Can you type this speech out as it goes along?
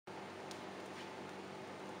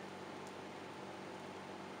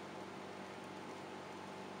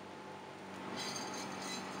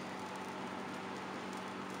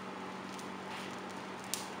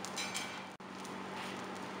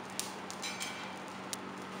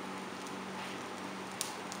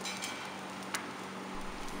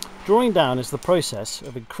Drawing down is the process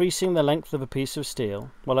of increasing the length of a piece of steel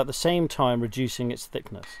while at the same time reducing its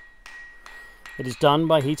thickness. It is done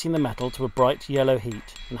by heating the metal to a bright yellow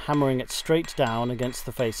heat and hammering it straight down against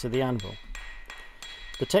the face of the anvil.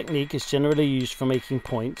 The technique is generally used for making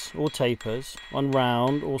points or tapers on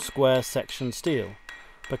round or square section steel,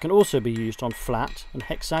 but can also be used on flat and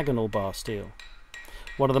hexagonal bar steel.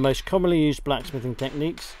 One of the most commonly used blacksmithing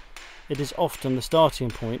techniques, it is often the starting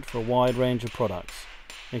point for a wide range of products,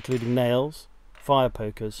 including nails, fire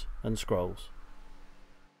pokers and scrolls.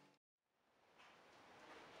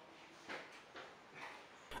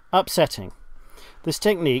 Upsetting. This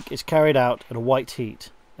technique is carried out at a white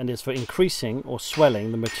heat and is for increasing or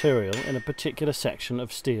swelling the material in a particular section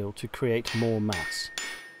of steel to create more mass.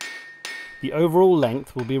 The overall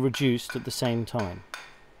length will be reduced at the same time.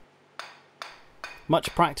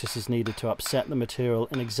 Much practice is needed to upset the material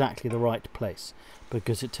in exactly the right place,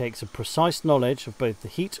 because it takes a precise knowledge of both the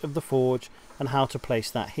heat of the forge and how to place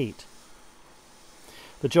that heat.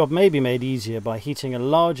 The job may be made easier by heating a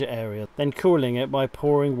larger area, then cooling it by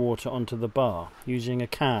pouring water onto the bar, using a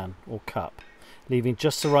can or cup, leaving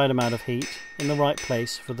just the right amount of heat in the right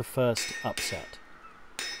place for the first upset.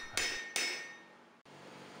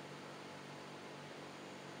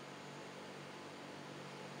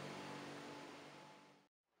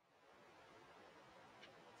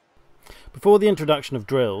 Before the introduction of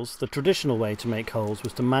drills, the traditional way to make holes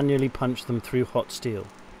was to manually punch them through hot steel.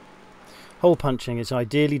 Hole punching is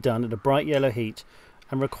ideally done at a bright yellow heat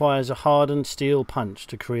and requires a hardened steel punch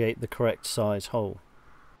to create the correct size hole.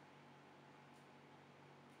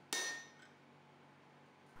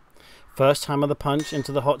 First hammer the punch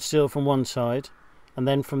into the hot steel from one side and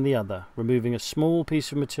then from the other, removing a small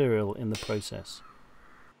piece of material in the process.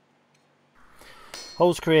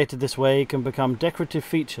 Holes created this way can become decorative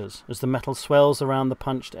features as the metal swells around the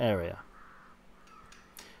punched area.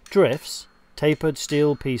 Drifts, tapered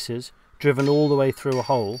steel pieces driven all the way through a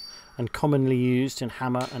hole and commonly used in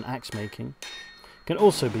hammer and axe making, can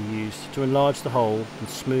also be used to enlarge the hole and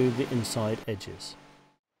smooth the inside edges.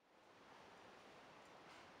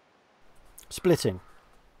 Splitting.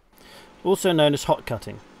 Also known as hot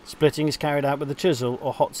cutting, splitting is carried out with a chisel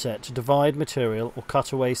or hot set to divide material or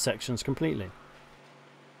cut away sections completely.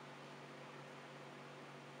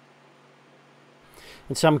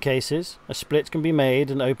 In some cases, a split can be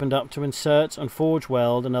made and opened up to insert and forge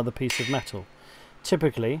weld another piece of metal,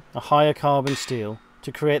 typically a higher carbon steel,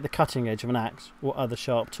 to create the cutting edge of an axe or other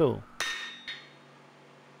sharp tool.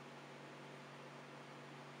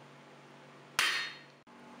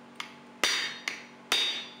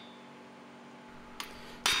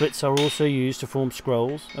 Splits are also used to form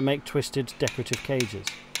scrolls and make twisted decorative cages.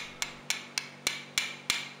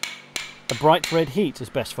 A bright red heat is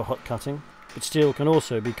best for hot cutting, but steel can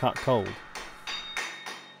also be cut cold.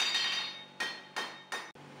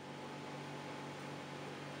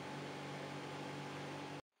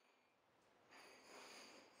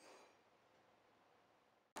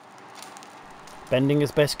 Bending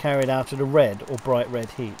is best carried out at a red or bright red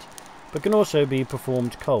heat, but can also be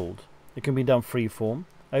performed cold. It can be done freeform,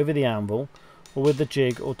 over the anvil, or with the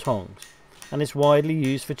jig or tongs, and is widely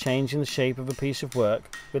used for changing the shape of a piece of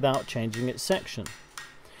work without changing its section.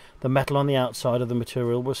 The metal on the outside of the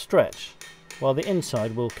material will stretch, while the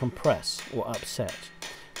inside will compress or upset,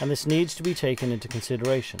 and this needs to be taken into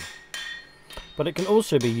consideration. But it can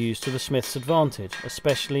also be used to the smith's advantage,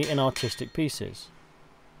 especially in artistic pieces.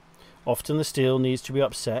 Often the steel needs to be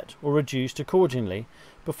upset or reduced accordingly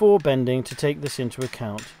before bending to take this into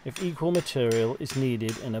account if equal material is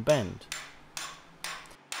needed in a bend.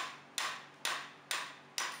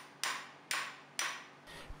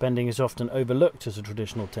 Bending is often overlooked as a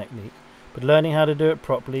traditional technique, but learning how to do it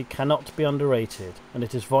properly cannot be underrated, and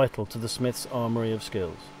it is vital to the smith's armoury of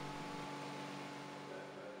skills.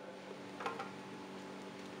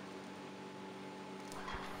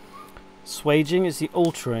 Swaging is the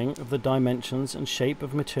altering of the dimensions and shape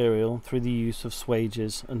of material through the use of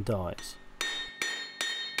swages and dies.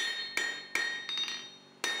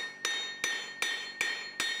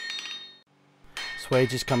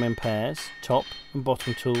 Swages come in pairs, top and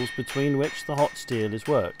bottom tools between which the hot steel is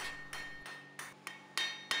worked.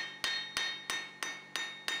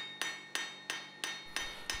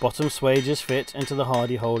 Bottom swages fit into the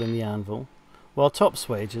hardy hole in the anvil, while top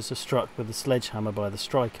swages are struck with a sledgehammer by the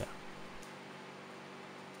striker.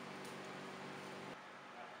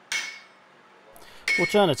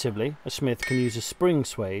 Alternatively, a smith can use a spring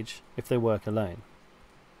swage if they work alone.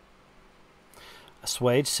 A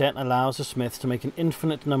swage set allows a smith to make an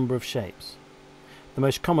infinite number of shapes, the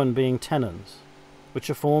most common being tenons, which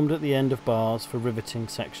are formed at the end of bars for riveting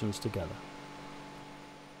sections together.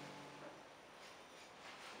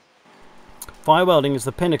 Fire welding is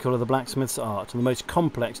the pinnacle of the blacksmith's art and the most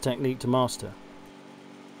complex technique to master.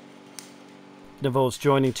 It involves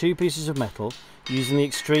joining two pieces of metal using the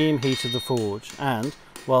extreme heat of the forge and,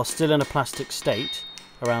 while still in a plastic state,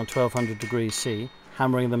 around 1200 degrees C,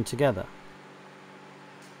 hammering them together.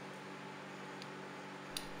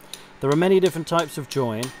 There are many different types of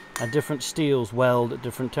join and different steels weld at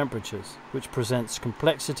different temperatures, which presents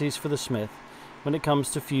complexities for the smith when it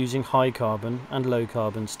comes to fusing high carbon and low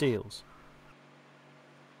carbon steels.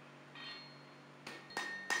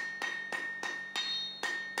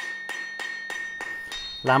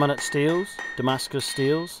 Laminate steels, Damascus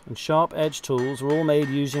steels and sharp edge tools are all made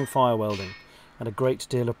using fire welding, and a great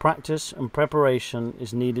deal of practice and preparation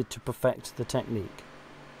is needed to perfect the technique.